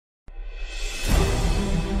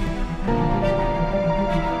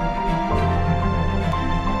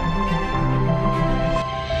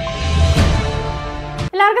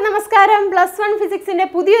നമസ്കാരം +1 ഫിസിക്സിന്റെ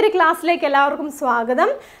പുതിയൊരു ക്ലാസ്സിലേക്ക് എല്ലാവർക്കും സ്വാഗതം.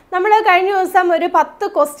 നമ്മൾ കഴിഞ്ഞ ദിവസം ഒരു 10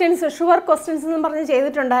 ക്വസ്റ്റ്യൻസ് ഷുവർ ക്വസ്റ്റ്യൻസ് എന്ന് പറഞ്ഞ്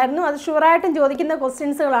ചെയ്തിട്ടുണ്ടായിരുന്നു. അത് ഷുവറായിട്ടും ചോദിക്കുന്ന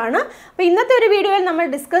ക്വസ്റ്റ്യൻസുകളാണ്. അപ്പോൾ ഇന്നത്തെ ഒരു വീഡിയോയിൽ നമ്മൾ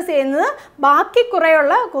ഡിസ്കസ് ചെയ്യുന്നത് ബാക്കി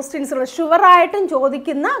കുറേയുള്ള ക്വസ്റ്റ്യൻസുകൾ ഷുവറായിട്ടും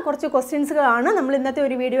ചോദിക്കുന്ന കുറച്ച് ക്വസ്റ്റ്യൻസുകളാണ് നമ്മൾ ഇന്നത്തെ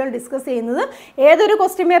ഒരു വീഡിയോയിൽ ഡിസ്കസ് ചെയ്യുന്നത്. ഏതൊരു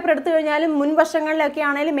ക്വസ്റ്റ്യൻ പേപ്പർ എടുത്തു കഴിഞ്ഞാലും മുൻ വർഷങ്ങളിലൊക്കെ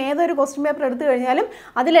ആണെങ്കിലും ഏതൊരു ക്വസ്റ്റ്യൻ പേപ്പർ എടുത്തു കഴിഞ്ഞാലും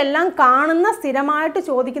അതിലെല്ലാം കാണുന്ന സ്ഥിരമായിട്ട്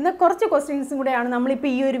ചോദിക്കുന്ന കുറച്ച് ക്വസ്റ്റ്യൻസും കൂടെയാണ്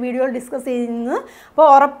നമ്മളിപ്പോൾ ഈ ഒരു വീഡിയോയിൽ ഡിസ്കസ് ചെയ്യുന്നത്. അപ്പോൾ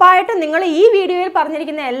ഉറപ്പായിട്ടും നിങ്ങൾ ഈ വീഡിയോയിൽ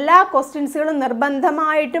പറഞ്ഞിരിക്കുന്ന എല്ലാ ക്വസ്റ്റ്യൻസുകളും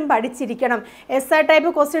നിർബന്ധമായിട്ടും പഠിച്ചിരിക്കണം. എസ്ഐ ടൈപ്പ്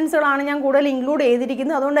ക്വസ്റ്റ്യൻസുകളാണ് ഞാൻ കൂടുതൽ ഇൻക്ലൂഡ്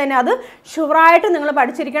ചെയ്തിരിക്കുന്നത്. അതുകൊണ്ട് തന്നെ അത് ഷുവറായിട്ട് നിങ്ങൾ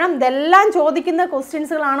പഠിച്ചിരിക്കണം. ഇതെല്ലാം ചോദിക്കുന്ന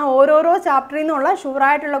ക്വസ്റ്റ്യൻസുകളാണ്, ഓരോരോ ചാപ്റ്ററിൽ നിന്നുള്ള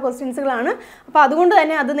ഷുവറായിട്ടുള്ള ക്വസ്റ്റ്യൻസുകളാണ്. അപ്പോൾ അതുകൊണ്ട്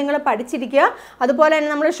തന്നെ അത് നിങ്ങൾ പഠിച്ചിരിക്കുക. അതുപോലെ തന്നെ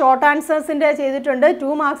നമ്മൾ ഷോർട്ട് ആൻസേഴ്സിൻ്റെ ചെയ്തിട്ടുണ്ട്,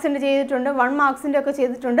 2 മാർക്സിൻ്റെ ചെയ്തിട്ടുണ്ട്, 1 മാർക്സിൻ്റെ ഒക്കെ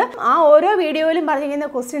ചെയ്തിട്ടുണ്ട്. ആ ഓരോ വീഡിയോയിലും പറഞ്ഞിരിക്കുന്ന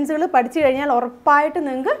ക്വസ്റ്റ്യൻസുകൾ പഠിച്ചു കഴിഞ്ഞാൽ ഉറപ്പായിട്ട്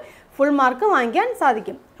നിങ്ങൾക്ക് ഫുൾ മാർക്ക് വാങ്ങിക്കാൻ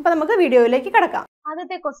സാധിക്കും. അപ്പോൾ നമുക്ക് വീഡിയോയിലേക്ക് കിടക്കാം.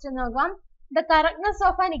 ആദ്യത്തെ ക്വസ്റ്റ്യൻ നോക്കാം. The correctness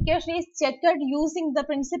of an equation is checked using the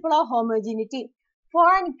principle of homogeneity. For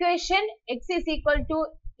an equation x is equal to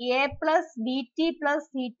a plus bt plus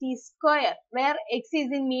ct square, where x is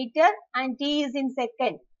in meter and t is in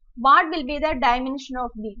second, what will be the dimension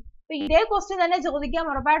of b? അപ്പോൾ ഇതേ question തന്നെ ചോദിക്കാം,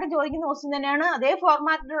 ഉറപ്പായിട്ട് ചോദിക്കുന്ന question തന്നെയാണ്. അതേ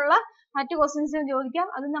ഫോർമാറ്റിലുള്ള മറ്റു ക്വസ്റ്റ്യൻസും ചോദിക്കാം.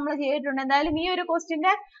 അത് നമ്മൾ ചെയ്തിട്ടുണ്ട്. എന്തായാലും ഈ ഒരു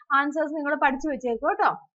ക്വസ്റ്റ്യന്റെ ആൻസേഴ്സ് നിങ്ങൾ പഠിച്ചു വെച്ചേക്കും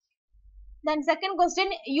കേട്ടോ. Then second question,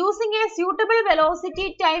 using a suitable velocity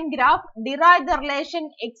time graph, derive the relation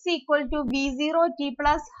x equal to v0 t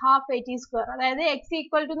plus half at square. അതായത് x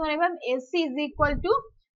equal to എന്ന് പറയുമ്പോൾ s is equal to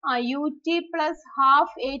ut plus half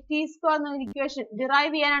at square എന്ന equation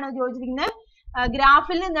derive ചെയ്യാനാണ് ചോദിച്ചിരിക്കുന്നത്.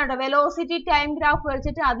 ഗ്രാഫിൽ നിന്നാണ് velocity time graph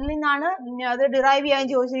വെച്ചിട്ട് അതിൽ നിന്നാണ് അത് ഡിറൈവ് ചെയ്യാൻ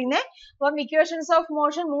ചോദിച്ചിരിക്കുന്നത്. അപ്പം ഇക്വേഷൻസ് ഓഫ്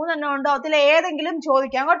മോഷൻ 3 എണ്ണം ഉണ്ട്. അതിൽ ഏതെങ്കിലും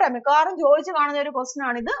ചോദിക്കാം കേട്ടോ. മിക്കവാറും ചോദിച്ചു കാണുന്ന ഒരു ക്വസ്റ്റൻ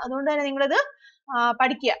ആണിത്. അതുകൊണ്ട് തന്നെ നിങ്ങളിത്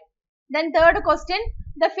പഠിക്കുക. Then third question,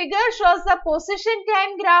 the figure shows the position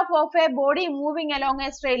time graph of a body moving along a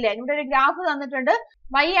straight line. ഇവിടെ ഒരു ഗ്രാഫ് തന്നിട്ടുണ്ട്.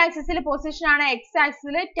 y ആക്സിസിൽ പൊസിഷൻ ആണ്, x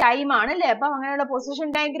ആക്സിസിൽ ടൈം ആണ് അല്ലേ. അപ്പം അങ്ങനെയുള്ള പൊസിഷൻ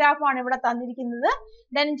ടൈം ഗ്രാഫ് ആണ് ഇവിടെ തന്നിരിക്കുന്നത്.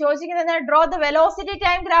 Then ചോദിക്കുന്നത് draw the velocity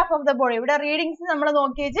time graph of the body. ഇവിടെ റീഡിങ്സ് നമ്മൾ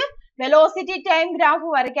നോക്കിയിട്ട് വെലോസിറ്റി ടൈം ഗ്രാഫ്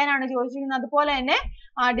വരയ്ക്കാനാണ് ചോദിച്ചിരിക്കുന്നത്. അതുപോലെ തന്നെ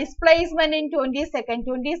ഡിസ്പ്ലേസ്മെന്റ് ഇൻ 20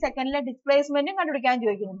 സെക്കൻഡിലെ ഡിസ്പ്ലേസ്മെന്റും കണ്ടുപിടിക്കാൻ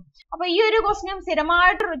ചോദിക്കുന്നു. അപ്പൊ ഈ ഒരു ക്വസ്റ്റ്യൻ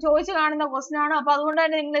സ്ഥിരമായിട്ട് ചോദിച്ചു കാണുന്ന ക്വസ്റ്റ്യൻ ആണ്. അപ്പൊ അതുകൊണ്ട്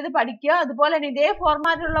തന്നെ നിങ്ങൾ ഇത് പഠിക്കുക. അതുപോലെ തന്നെ ഇതേ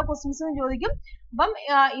ഫോർമാറ്റിലുള്ള ക്വസ്റ്റ്യൻസും ചോദിക്കും. അപ്പം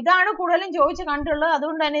ഇതാണ് കൂടുതലും ചോദിച്ചു കണ്ടിട്ടുള്ളത്.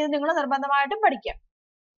 അതുകൊണ്ട് തന്നെ ഇത് നിങ്ങൾ നിർബന്ധമായിട്ടും പഠിക്കുക.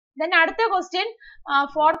 Then അടുത്ത question,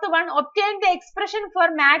 fourth one, obtain the expression for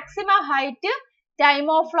maximum height, time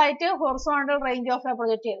of flight, horizontal range of a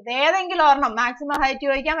projectile. ഏതെങ്കിലും ഒരെണ്ണം മാക്സിമം ഹൈറ്റ്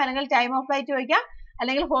ചോദിക്കാം, അല്ലെങ്കിൽ ടൈം ഓഫ് ഫ്ലൈറ്റ് ചോദിക്കാം,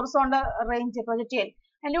 അല്ലെങ്കിൽ ഹൊറിസോണ്ടൽ റേഞ്ച് പ്രൊജക്ടൈൽ.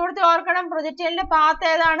 അതിന്റെ കൂടുതൽ ഓർക്കണം, പ്രൊജക്ടൈലിന്റെ പാത്ത്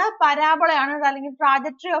ഏതാണ്? പരാബോളയാണ്. അല്ലെങ്കിൽ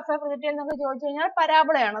ട്രാജക്ടറി ഓഫ് എ പ്രൊജക്ടൈൽ എന്നൊക്കെ ചോദിച്ചു കഴിഞ്ഞാൽ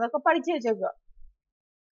പരാബോളയാണ്. അതൊക്കെ പഠിച്ചു വെച്ചേക്കുക.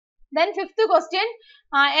 Then fifth question,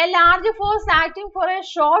 a large force acting for a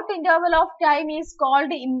short interval of time is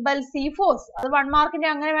called impulsive force. അത് 1 മാർക്കിന്റെ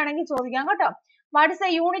അങ്ങനെ വേണമെങ്കിൽ ചോദിക്കാം കേട്ടോ. What is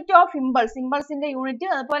the unit of impulse? Impulse-ന്റെ unit.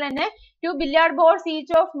 അതുപോലെ തന്നെ 2 billiard balls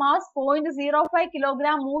each of mass 0.05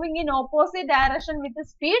 kilogram moving in opposite direction with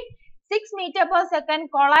speed 6 meter per second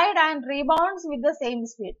collide and rebounds with the same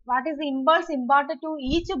speed. What is the impulse imparted to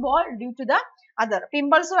each ball due to the other?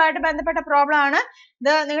 ഇമ്പൾസുമായിട്ട് ബന്ധപ്പെട്ട problem ആണ്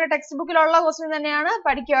ഇത്. നിങ്ങളുടെ text ബുക്കിലുള്ള question തന്നെയാണ്.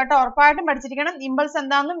 പഠിക്കുക കേട്ടോ, ഉറപ്പായിട്ടും പഠിച്ചിരിക്കണം. Impulse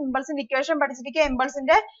എന്താണെന്നും ഇമ്പൾസിന്റെ ഇക്വേഷൻ പഠിച്ചിരിക്കുക,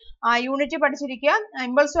 ഇമ്പൾസിന്റെ യൂണിറ്റ് പഠിച്ചിരിക്കുക.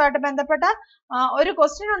 ഇമ്പൾസുമായിട്ട് ബന്ധപ്പെട്ട ഒരു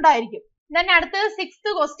ക്വസ്റ്റ്യൻ ഉണ്ടായിരിക്കും. Then അടുത്ത sixth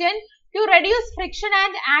question, to reduce friction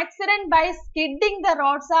and accident by skidding the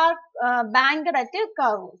roads are banked at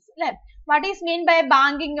curves. അല്ലെ, what is mean by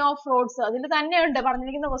banking of roads? അതിൽ തന്നെയുണ്ട്,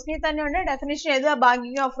 പറഞ്ഞിരിക്കുന്ന ക്വസ്റ്റ്യൻ തന്നെയുണ്ട്. ഡെഫിനിഷൻ എഴുതുക,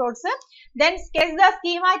 banking of roads. Then sketch the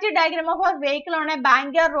schematic diagram of a vehicle on a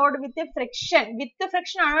banked road with friction. With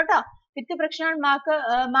friction ആണ് കേട്ടോ. വിത്ത് friction ആണ്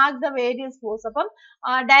mark the various force. അപ്പം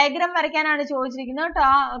diagram വരയ്ക്കാനാണ് ചോദിച്ചിരിക്കുന്നത് കേട്ടോ.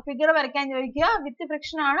 ആ ഫിഗർ വരയ്ക്കാൻ ചോദിക്കുക. വിത്ത്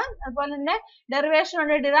ഫ്രിക്ഷൻ ആണ്. അതുപോലെ തന്നെ ഡെറിവേഷൻ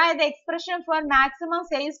ഉണ്ട്. Derive the expression for maximum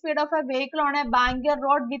safe speed of A vehicle on A banker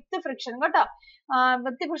road with friction കേട്ടോ.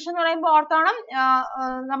 വിത്ത് ഫ്രിക്ഷൻ എന്ന് പറയുമ്പോൾ ഓർത്തോണം,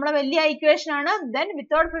 നമ്മുടെ വലിയ ഇക്വേഷൻ ആണ്. Then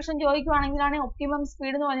without friction ചോദിക്കുവാണെങ്കിലാണ് optimum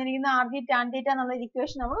speed എന്ന് പറഞ്ഞിരിക്കുന്ന RG tan θ എന്നുള്ള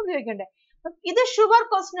ഇക്വേഷൻ നമ്മൾ ഉപയോഗിക്കേണ്ടത്. ഇത് ഷുവർ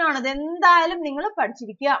ക്വസ്റ്റ്യൻ ആണ്. ഇത് എന്തായാലും നിങ്ങൾ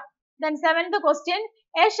പഠിച്ചിരിക്കുക. Then seventh question,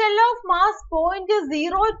 a shell of mass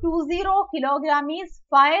 0.020 kilogram is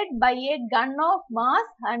fired by a gun of mass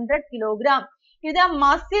 100 kilogram. If the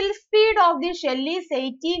muzzle speed of the shell is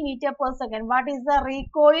 80 meter per second, what is the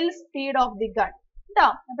recoil speed of the gun? കേട്ടോ.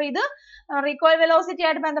 അപ്പൊ ഇത് recoil velocity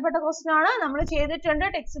ആയിട്ട് ബന്ധപ്പെട്ട question ആണ്. നമ്മൾ ചെയ്തിട്ടുണ്ട്,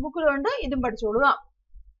 text ബുക്കിലുണ്ട്. ഇതും പഠിച്ചോളുക.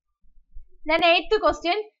 Then eighth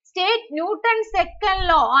question, state Newton's second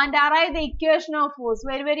law and arrive the equation of force.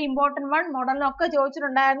 Very important one. മോഡലിനൊക്കെ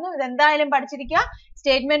ചോദിച്ചിട്ടുണ്ടായിരുന്നു. ഇത് എന്തായാലും പഠിച്ചിരിക്കുക.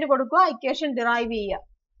 സ്റ്റേറ്റ്മെന്റ് കൊടുക്കുക, ഇക്വേഷൻ ഡിറൈവ് ചെയ്യുക.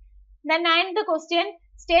 Then ninth question,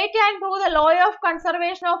 State and prove the law of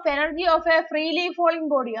conservation of energy of a freely falling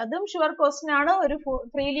body. അതും sure question ആണ്. ഒരു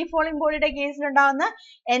freely falling ബോഡിയുടെ കേസിൽ ഉണ്ടാകുന്ന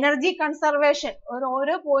എനർജി കൺസർവേഷൻ,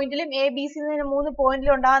 ഓരോ പോയിന്റിലും എ ബി സി 3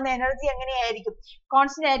 പോയിന്റിലും ഉണ്ടാകുന്ന എനർജി എങ്ങനെയായിരിക്കും?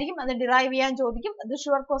 കോൺസ്റ്റന്റ് ആയിരിക്കും. അത് ഡിറൈവ് ചെയ്യാൻ ചോദിക്കും. അത്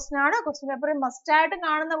ഷുവർ ക്വസ്റ്റ്യൻ ആണ്. ക്വസ്റ്റ്യൻ പേപ്പറിൽ മസ്റ്റ് ആയിട്ട്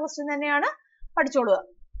കാണുന്ന ക്വസ്റ്റ്യൻ തന്നെയാണ്. പഠിച്ചോളുക.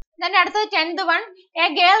 Then അടുത്ത 10th one, a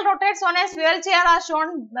girl rotates on a swivel chair as shown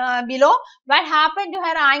below. What happened to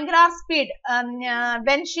her angular speed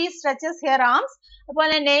when she stretches her arms?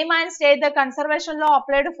 അതുപോലെ name and state the conservation law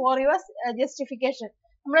applied for your justification.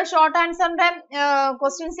 നമ്മൾ short ആൻസറിന്റെ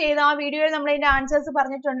questions ചെയ്ത ആ വീഡിയോയിൽ നമ്മൾ ഇതിന്റെ answers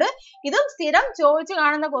പറഞ്ഞിട്ടുണ്ട്. ഇതും സ്ഥിരം ചോദിച്ചു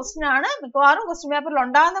കാണുന്ന ക്വസ്റ്റ്യൻ ആണ്. മിക്കവാറും ക്വസ്റ്റ്യൻ പേപ്പറിൽ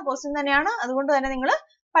ഉണ്ടാകുന്ന ക്വസ്റ്റ്യൻ തന്നെയാണ്. അതുകൊണ്ട് തന്നെ നിങ്ങൾ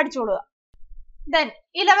പഠിച്ചോളുക. Then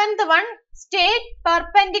 11th one, state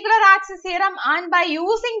perpendicular axis theorem and by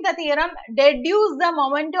using the theorem deduce the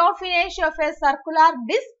moment of inertia of a circular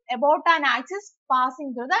disk about an axis passing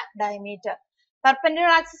through the diameter.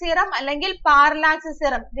 Perpendicular axis theorem അല്ലെങ്കിൽ parallel axis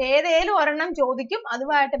theorem ഏതേലും ഒരെണ്ണം ചോദിക്കും.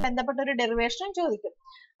 അതുമായിട്ട് ബന്ധപ്പെട്ട ഒരു ഡെറിവേഷനും ചോദിക്കും.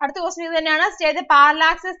 അടുത്ത question ഇത് തന്നെയാണ്. state the parallel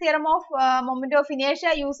axis theorem of moment of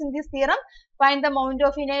inertia. Using this theorem find the moment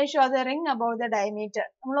of inertia of the ring above the diameter.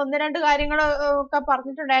 നമ്മൾ 1-2 കാര്യങ്ങൾ ഒക്കെ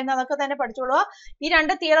പറഞ്ഞിട്ടുണ്ടായിരുന്നു. അതൊക്കെ തന്നെ പഠിച്ചോളൂ. ഈ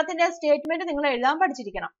 2 തിയറത്തിന്റെ സ്റ്റേറ്റ്മെന്റ് നിങ്ങൾ എഴുതാൻ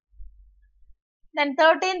പഠിച്ചിരിക്കണം. Then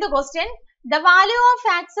 13th question, the value of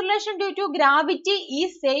acceleration due to gravity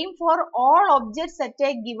is same for all objects at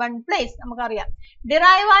a given place. നമുക്കറിയാം.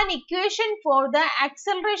 Derive an equation for the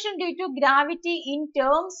acceleration due to gravity in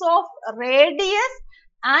terms of radius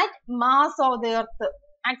and mass of the earth.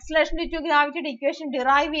 Acceleration due to gravity equation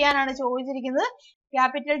derive ചെയ്യാനാണ് ചോദിച്ചിരിക്കുന്നത്.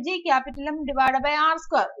 Capital G capital M divided by r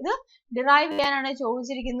square. ഇത് derive ചെയ്യാനാണ്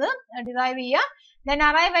ചോദിച്ചിരിക്കുന്നത്. derive ചെയ്യുക. Then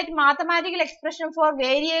arrive at mathematical expression for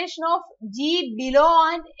variation of G below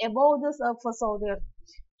and above the surface of the earth.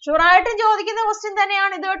 Sure ആയിട്ടും ചോദിക്കുന്ന question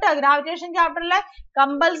തന്നെയാണ് ഇത് കേട്ടോ. ഗ്രാവിറ്റേഷൻ ചാപ്റ്ററിലെ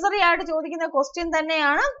കമ്പൽസറി ആയിട്ട് ചോദിക്കുന്ന ക്വസ്റ്റ്യൻ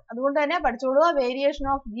തന്നെയാണ്. അതുകൊണ്ട് തന്നെ പഠിച്ചോളുക. Variation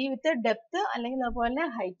of G with depth അല്ലെങ്കിൽ അതുപോലെ തന്നെ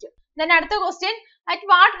ഹൈറ്റ്. Then അടുത്ത question, at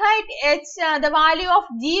what height h the value of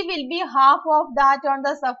G will be half of that on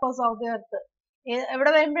the surface of the earth.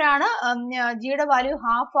 എവിടെ വരുമ്പോഴാണ് ജിയുടെ വാല്യൂ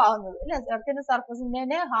ഹാഫ് ആവുന്നത് അല്ലെ? എർത്തിന്റെ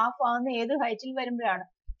സർഫസിന്റെ ഹാഫ് ആവുന്ന ഏത് ഹൈറ്റിൽ വരുമ്പോഴാണ്?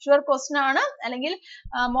 ഷുവർ ക്വസ്റ്റ്യൻ ആണ്. അല്ലെങ്കിൽ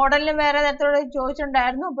മോഡലിന് വേറെ തരത്തിലുള്ള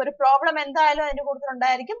ചോദിച്ചിട്ടുണ്ടായിരുന്നു. ഇപ്പൊ ഒരു പ്രോബ്ലം എന്തായാലും അതിന്റെ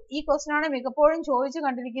കൂട്ടത്തിലുണ്ടായിരിക്കും. ഈ ക്വസ്റ്റ്യൻ ആണ് മിക്കപ്പോഴും ചോദിച്ചു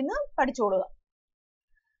കണ്ടിരിക്കുന്നത്. പഠിച്ചോളുക.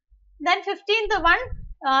 Then 15th one,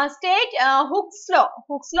 state Hooke's law.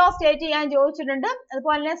 Hooke's law state ചെയ്യാൻ ചോദിച്ചിട്ടുണ്ട്.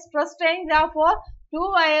 അതുപോലെ തന്നെ stress strain graph four 2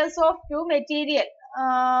 wires of 2 material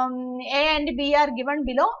A and B are given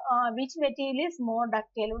below. Which material is more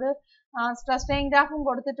ductile? ഇവിടെ സ്ട്രെസ് സ്ട്രെയിൻ ഗ്രാഫും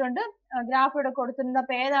കൊടുത്തിട്ടുണ്ട്. ഗ്രാഫ് ഇവിടെ കൊടുത്തിട്ടുണ്ട്.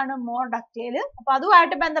 അപ്പൊ ഏതാണ് മോർ ഡക്റ്റൈൽ? അപ്പൊ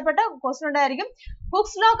അതുമായിട്ട് ബന്ധപ്പെട്ട ക്വസ്റ്റ്യൻ ഉണ്ടായിരിക്കും.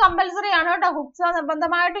 ഹുക്സ് ലോ കമ്പൽസറി ആണ് കേട്ടോ. ഹുക്സ് ലോ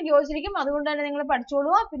നിർബന്ധമായിട്ടും ചോദിച്ചിരിക്കും. അതുകൊണ്ട് തന്നെ നിങ്ങൾ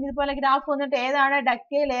പഠിച്ചോളുക. പിന്നെ ഇതുപോലെ ഗ്രാഫ് വന്നിട്ട് ഏതാണ്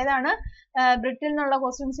ഡക്റ്റൈൽ ഏതാണ് ബ്രിട്ടിൽ എന്നുള്ള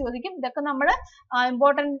ക്വസ്റ്റ്യൻസ് ചോദിക്കും. ഇതൊക്കെ നമ്മൾ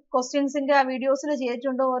ഇമ്പോർട്ടന്റ് ക്വസ്റ്റ്യൻസിന്റെ വീഡിയോസിൽ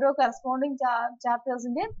ചെയ്തിട്ടുണ്ട്, ഓരോ കറസ്പോണ്ടിങ്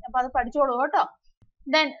ചാപ്റ്റേഴ്സിന്റെ. അപ്പൊ അത് പഠിച്ചോളൂ കേട്ടോ.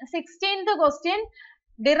 Then 16th question,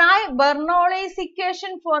 derive Bernoulli's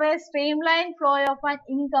equation for a streamlined flow of an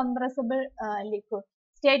incompressible liquid.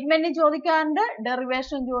 Statement ചോദിക്കാറുണ്ട്,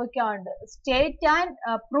 ഡെറിവേഷൻ ചോദിക്കാറുണ്ട്. State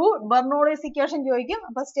and prove Bernoulli's equation ചോദിക്കും.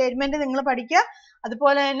 അപ്പൊ സ്റ്റേറ്റ്മെന്റ് നിങ്ങൾ പഠിക്കുക.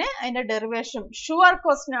 അതുപോലെ തന്നെ അതിന്റെ ഡെറിവേഷൻ ഷുവർ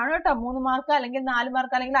ക്വസ്റ്റ്യൻ ആണ് കേട്ടോ. 3 മാർക്ക് അല്ലെങ്കിൽ 4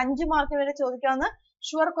 മാർക്ക് അല്ലെങ്കിൽ 5 മാർക്ക് വരെ ചോദിക്കാവുന്ന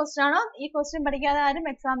ഷുവർ ക്വസ്റ്റ്യൻ ആണ്. ഈ ക്വസ്റ്റ്യൻ പഠിക്കാതെ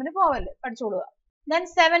ആരും എക്സാമിന് പോവല്ലേ. പഠിച്ചോളുക. Then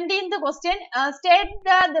 17th question, state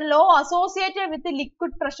the law associated with the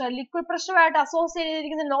liquid pressure. Liquid pressure ആയിട്ട് അസോസിയേറ്റ്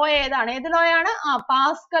ചെയ്തിരിക്കുന്ന ലോ ഏതാണ്? ഏത് ലോ ആണ്?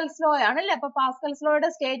 പാസ്കൽസ് ലോ ആണ് അല്ലേ? അപ്പൊ പാസ്കൽസ് ലോയുടെ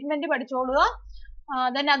സ്റ്റേറ്റ്മെന്റ് പഠിച്ചോളുക.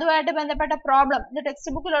 then അതുമായിട്ട് ബന്ധപ്പെട്ട പ്രോബ്ലം ഇത്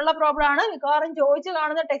ടെക്സ്റ്റ് ബുക്കിലുള്ള പ്രോബ്ലം ആണ്. മിക്കവാറും ചോദിച്ചു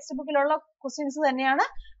കാണുന്ന ടെക്സ്റ്റ് ബുക്കിലുള്ള ക്വസ്റ്റ്യൻസ് തന്നെയാണ്.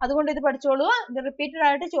 അതുകൊണ്ട് ഇത് പഠിച്ചോളുക. ഇത് റിപ്പീറ്റഡ്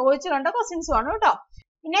ആയിട്ട് ചോദിച്ചു കണ്ട ക്വസ്റ്റ്യൻസും ആണ് കേട്ടോ.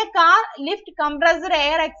 In a car, lift compressed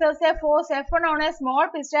air exerts a force F1 on a small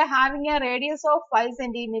piston having a radius of 5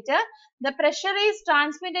 cm. The pressure is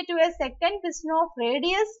transmitted to a second piston of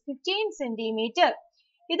radius 15 cm.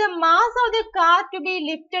 If the mass of the car to be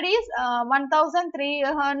lifted is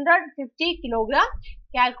 1350 kg,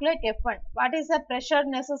 calculate F1. What is the pressure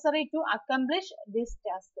necessary to accomplish this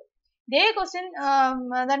task? ഇതേ question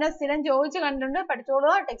തന്നെ സ്ഥിരം ചോദിച്ചു കണ്ടിട്ടുണ്ട്.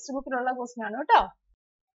 പഠിച്ചോളുക. Text ബുക്കിലുള്ള question ആണ് കേട്ടോ.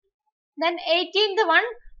 Then 18th one,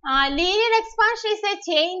 linear expansion is a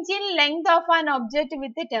change in length of an object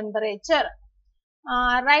with the temperature.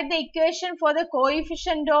 Write the equation for the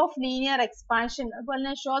coefficient of linear expansion.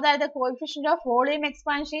 Show that the coefficient of volume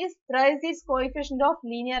expansion is thrice its coefficient of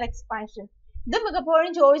linear expansion. ഇതും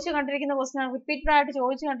മിക്കപ്പോഴും ചോദിച്ചു കണ്ടിരിക്കുന്ന question ആണ്. Repeated ആയിട്ട്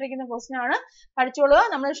ചോദിച്ചു കണ്ടിരിക്കുന്ന question ആണ്. പഠിച്ചോളുക.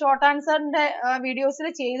 നമ്മൾ short ആൻസറിന്റെ വീഡിയോസിൽ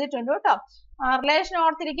ചെയ്തിട്ടുണ്ട് കേട്ടോ. റിലേഷൻ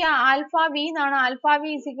ഓർത്തിരിക്കുക. ആൽഫ വി എന്നാണ്. Alpha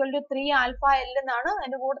V is equal to 3 alpha L എന്നാണ്.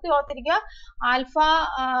 അതിന്റെ കൂട്ടത്തിൽ ഓർത്തിരിക്കുക ആൽഫ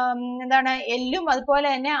എന്താണ് എല്ലും അതുപോലെ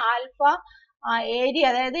തന്നെ ആൽഫ ഏരിയ,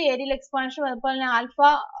 അതായത് ഏരിയൽ എക്സ്പാൻഷൻ, അതുപോലെ തന്നെ ആൽഫ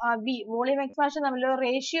ബി വോളിയം എക്സ്പാൻഷൻ തമ്മിലൊരു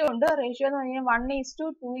റേഷ്യോ ഉണ്ട്. റേഷ്യോ എന്ന് പറഞ്ഞാൽ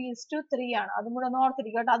 1:2:3 ആണ്. അതും കൂടെ ഒന്ന്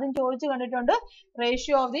ഓർത്തിരിക്കും കേട്ടോ. അതും ചോദിച്ചു കണ്ടിട്ടുണ്ട്.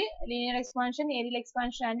 Ratio of the linear expansion, aerial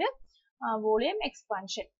expansion and volume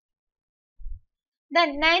expansion. Then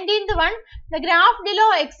 19th one, the graph below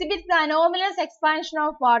exhibits the anomalous expansion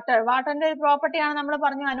of water. വാട്ടറിന്റെ ഒരു പ്രോപ്പർട്ടി ആണ് നമ്മൾ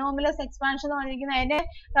പറഞ്ഞു anomalous expansion എന്ന് പറഞ്ഞിരിക്കുന്നത്. അതിനെ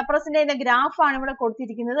റെപ്രസെന്റ് ചെയ്യുന്ന ഗ്രാഫ് ആണ് ഇവിടെ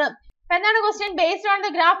കൊടുത്തിരിക്കുന്നത്. അപ്പൊ എന്താണ് question? Based on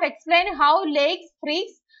the graph, explain how lakes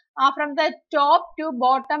freeze from the top to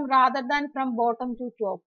bottom rather than from bottom to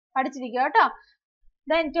top. പഠിച്ചിരിക്കുക കേട്ടോ.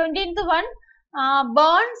 Then 20th one,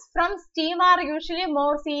 burns from steam are usually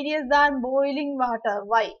more serious than boiling water.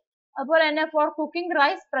 Why? അതുപോലെ തന്നെ four cooking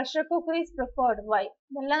rice pressure cooker is preferred. Y?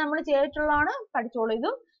 ഇതെല്ലാം നമ്മൾ ചെയ്തിട്ടുള്ളതാണ്, പഠിച്ചോളൂ.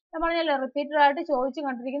 ഇതും നമ്മൾ repeated ആയിട്ട് ചോദിച്ചു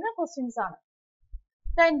കണ്ടിരിക്കുന്ന ക്വസ്റ്റ്യൻസ് ആണ്.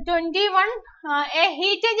 Then 21, a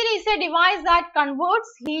heat engine is a device that converts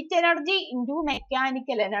heat energy into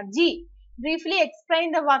mechanical energy. Briefly explain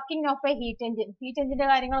the working of a heat engine. heat engine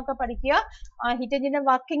കാര്യങ്ങളൊക്കെ പഠിക്കുക. heat engine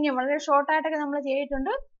വർക്കിംഗ് വളരെ ഷോർട്ട് ആയിട്ടൊക്കെ നമ്മൾ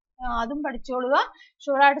ചെയ്തിട്ടുണ്ട്, അതും പഠിച്ചോളുക.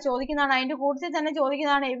 ഷുവറായിട്ട് ചോദിക്കുന്നതാണ്. അതിന്റെ കൂട്ടത്തിൽ തന്നെ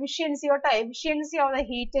ചോദിക്കുന്നതാണ് എഫിഷ്യൻസി കേട്ടോ. Efficiency of the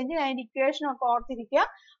heat engine, അതിന്റെ ഇക്വേഷൻ ഒക്കെ ഓർത്തിരിക്കുക.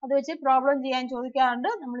 അത് വെച്ച് പ്രോബ്ലം ചെയ്യാൻ ചോദിക്കാറുണ്ട്,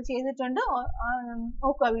 നമ്മൾ ചെയ്തിട്ടുണ്ട്.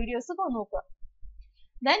 നോക്കുക, വീഡിയോസ് ഒക്കെ നോക്കുക.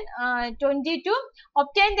 Then 22,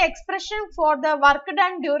 obtain the expression for the work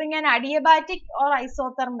done during an adiabatic or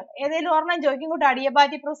isothermal. ഏതെങ്കിലും ഒരെണ്ണം ചോദിക്കും കൂട്ട്,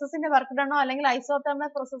 അഡിയബാറ്റിക് പ്രോസസ്സിന്റെ വർക്ക് ഡണ്ണോ അല്ലെങ്കിൽ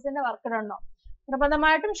ഐസോതെർമൽ പ്രോസസ്സിന്റെ വർക്ക് ഡണ്ണോ.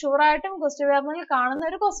 നിർബന്ധമായിട്ടും ഷുവറായിട്ടും ക്വസ്റ്റ്യൻ പേപ്പറിൽ കാണുന്ന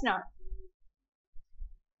ഒരു ക്വസ്റ്റ്യൻ ആണ്.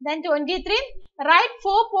 Then 23, write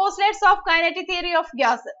 4 postulates of kinetic theory of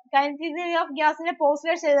gas. Kinetic theory of gas-ന്റെ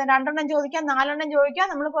postulates എഴുതാൻ 2 എണ്ണം ചോദിക്കാം, 4 എണ്ണം ചോദിക്കാം.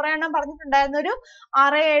 നമ്മൾ കുറെ എണ്ണം പറഞ്ഞിട്ടുണ്ടായിരുന്നു, ഒരു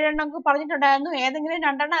 6-7 എണ്ണം ഒക്കെ പറഞ്ഞിട്ടുണ്ടായിരുന്നു. ഏതെങ്കിലും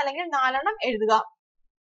 2 എണ്ണം അല്ലെങ്കിൽ 4 എണ്ണം എഴുതുക.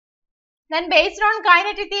 Then based on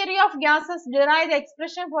kinetic theory of gases, derive the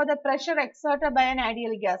expression for the pressure exerted by an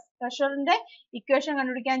ideal gas. പ്രഷറിന്റെ equation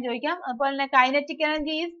കണ്ടുപിടിക്കാൻ ചോദിക്കാം. അതുപോലെ തന്നെ kinetic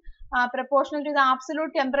energy is proportional to the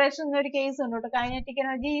absolute temperature എന്നൊരു കേസ് ഉണ്ട് കേട്ടോ. kinetic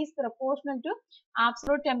energy is proportional to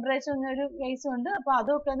absolute temperature എന്നൊരു case ഉണ്ട്. അപ്പൊ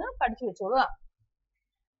അതൊക്കെ ഒന്ന് പഠിച്ചു വെച്ചോളുക.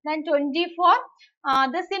 Then 24,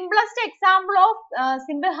 the simplest example of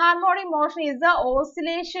simple harmonic motion is the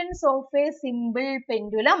oscillations of a simple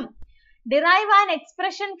pendulum. Derive an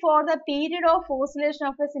expression for the period of oscillation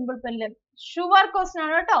of a simple pendulum. Sure question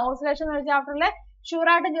ആണ് കേട്ടോ. Oscillation എന്ന ചാപ്റ്ററിലെ sure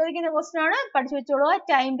ആയിട്ട് ചോദിക്കുന്ന question ആണ്, പഠിച്ചു വെച്ചോളൂ.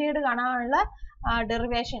 Time period കാണാനുള്ള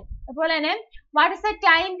derivation. അതുപോലെ തന്നെ what is the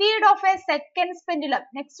time period of A seconds pendulum.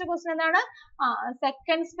 Next question എന്താണ്?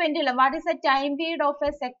 Seconds pendulum. What is the time period of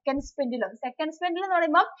A seconds pendulum. Seconds pendulum എന്ന്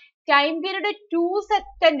പറയുമ്പോൾ ടൈം പീരീഡ് 2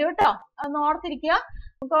 സെക്കൻഡ് കേട്ടോ. അത് ഓർത്തിരിക്കുക.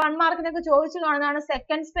 നമുക്ക് 1 മാർക്കിനൊക്കെ ചോദിച്ചു കാണുന്നതാണ്.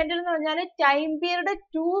 സെക്കൻഡ്സ് പെൻഡുലം എന്ന് പറഞ്ഞാൽ ടൈം പീരീഡ്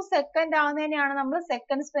 2 സെക്കൻഡ് ആകുന്നതിനെയാണ് നമ്മൾ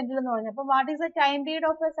സെക്കൻഡ്സ് പെൻഡുലം എന്ന് പറഞ്ഞത്. അപ്പൊ what is the time period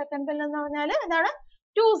of A second pendulum എന്ന് പറഞ്ഞാൽ എന്താണ്?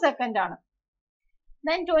 2 സെക്കൻഡ് ആണ്.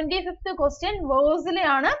 Then 25th question, Worsley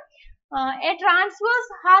ആണ്. A transverse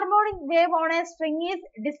harmonic wave on a string is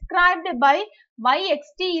described by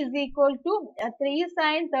yxt is equal to 3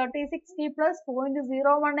 sin 36t plus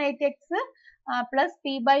 0.018x plus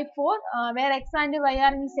p by 4, where x and y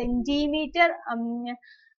are in centimeter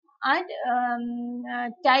and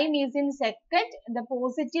time is in second. The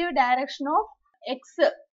positive direction of x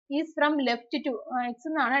is from left to x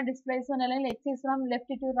എന്നാണ് displacement, അല്ലെങ്കിൽ x is from left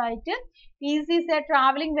to right. is a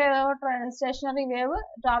traveling wave or stationary wave.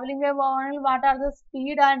 Traveling wave ആണെങ്കിൽ what are the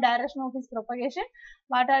speed and direction of its propagation,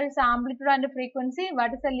 what are its amplitude and frequency,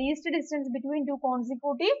 what is the least distance between two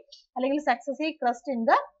consecutive അല്ലെങ്കിൽ successive crest in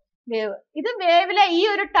the wave. ഇത് വേവിലെ ഈ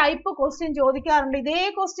ഒരു type question ചോദിക്കാറുണ്ട്. ഇതേ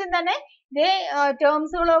question തന്നെ ഇതേ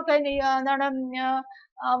ടേംസുകളൊക്കെ എന്താണ്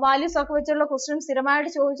values ഒക്കെ വെച്ചുള്ള ക്വസ്റ്റ്യൻ സ്ഥിരമായിട്ട്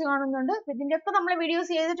ചോദിച്ചു കാണുന്നുണ്ട്. ഇതിന്റെ ഒക്കെ നമ്മൾ വീഡിയോസ്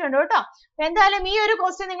ചെയ്തിട്ടുണ്ട് കേട്ടോ. എന്തായാലും ഈ ഒരു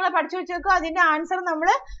ക്വസ്റ്റ്യൻ നിങ്ങൾ പഠിച്ചു വെച്ചേക്കുക. അതിന്റെ ആൻസർ നമ്മൾ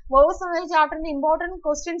വേഴ്സ് എന്ന ചാപ്റ്ററിന്റെ ഇമ്പോർട്ടന്റ്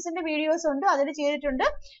ക്വസ്റ്റ്യൻസിന്റെ വീഡിയോസ് ഉണ്ട്, അതിൽ ചെയ്തിട്ടുണ്ട്.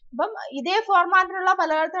 അപ്പം ഇതേ ഫോർമാറ്റിലുള്ള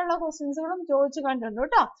പലതരത്തിലുള്ള ക്വസ്റ്റ്യൻസുകളും ചോദിച്ചു കണ്ടിട്ടുണ്ട്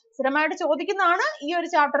കേട്ടോ. സ്ഥിരമായിട്ട് ചോദിക്കുന്നതാണ് ഈ ഒരു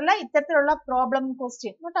ചാപ്റ്ററിലെ ഇത്തരത്തിലുള്ള പ്രോബ്ലം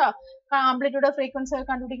ക്വസ്റ്റ്യൻ കേട്ടോ. ആംപ്ലിറ്റ്യൂഡ് ഫ്രീക്വൻസി ഒക്കെ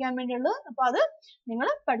കണ്ടുപിടിക്കാൻ വേണ്ടിയുള്ളത്. അപ്പൊ അത് നിങ്ങൾ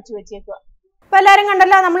പഠിച്ചു വെച്ചേക്കുക. അപ്പോൾ എല്ലാവരും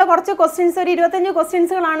കണ്ടല്ലോ, നമ്മൾ കുറച്ച് ക്വസ്റ്റ്യൻസ്, ഒരു 25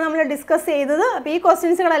 ക്വസ്റ്റ്യൻസുകളാണ് നമ്മൾ ഡിസ്കസ് ചെയ്തത്. അപ്പോൾ ഈ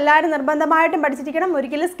ക്വസ്റ്റ്യൻസുകൾ എല്ലാവരും നിർബന്ധമായിട്ടും പഠിച്ചിരിക്കണം.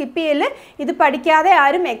 ഒരിക്കലും സ്കിപ്പ് ചെയ്യല്. ഇത് പഠിക്കാതെ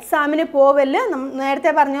ആരും എക്സാമിന് പോവല്ല.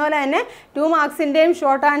 നേരത്തെ പറഞ്ഞ പോലെ തന്നെ 2 മാർക്സിൻ്റെയും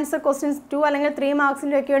ഷോർട്ട് ആൻസർ ക്വസ്റ്റ്യൻസ് 2 അല്ലെങ്കിൽ 3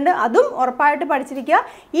 മാർക്സിൻ്റെ ഒക്കെ ഉണ്ട്. അതും ഉറപ്പായിട്ട് പഠിച്ചിരിക്കുക.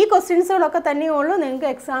 ഈ ക്വസ്റ്റ്യൻസുകളൊക്കെ തന്നെയേ ഉള്ളൂ നിങ്ങൾക്ക്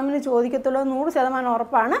എക്സാമിന് ചോദിക്കത്തുള്ളൂ, 100%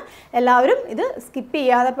 ഉറപ്പാണ്. എല്ലാവരും ഇത് സ്കിപ്പ്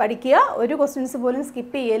ചെയ്യാതെ പഠിക്കുക. ഒരു ക്വസ്റ്റ്യൻസ് പോലും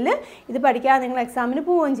സ്കിപ്പ് ചെയ്യല്. ഇത് പഠിക്കാതെ നിങ്ങൾ എക്സാമിന്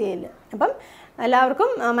പോവുകയും ചെയ്യല്. അപ്പം എല്ലാവർക്കും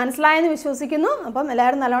മനസ്സിലായെന്ന് വിശ്വസിക്കുന്നു. അപ്പം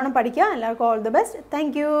എല്ലാവരും നല്ലോണം പഠിക്കുക. എല്ലാവർക്കും all the best.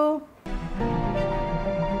 Thank you.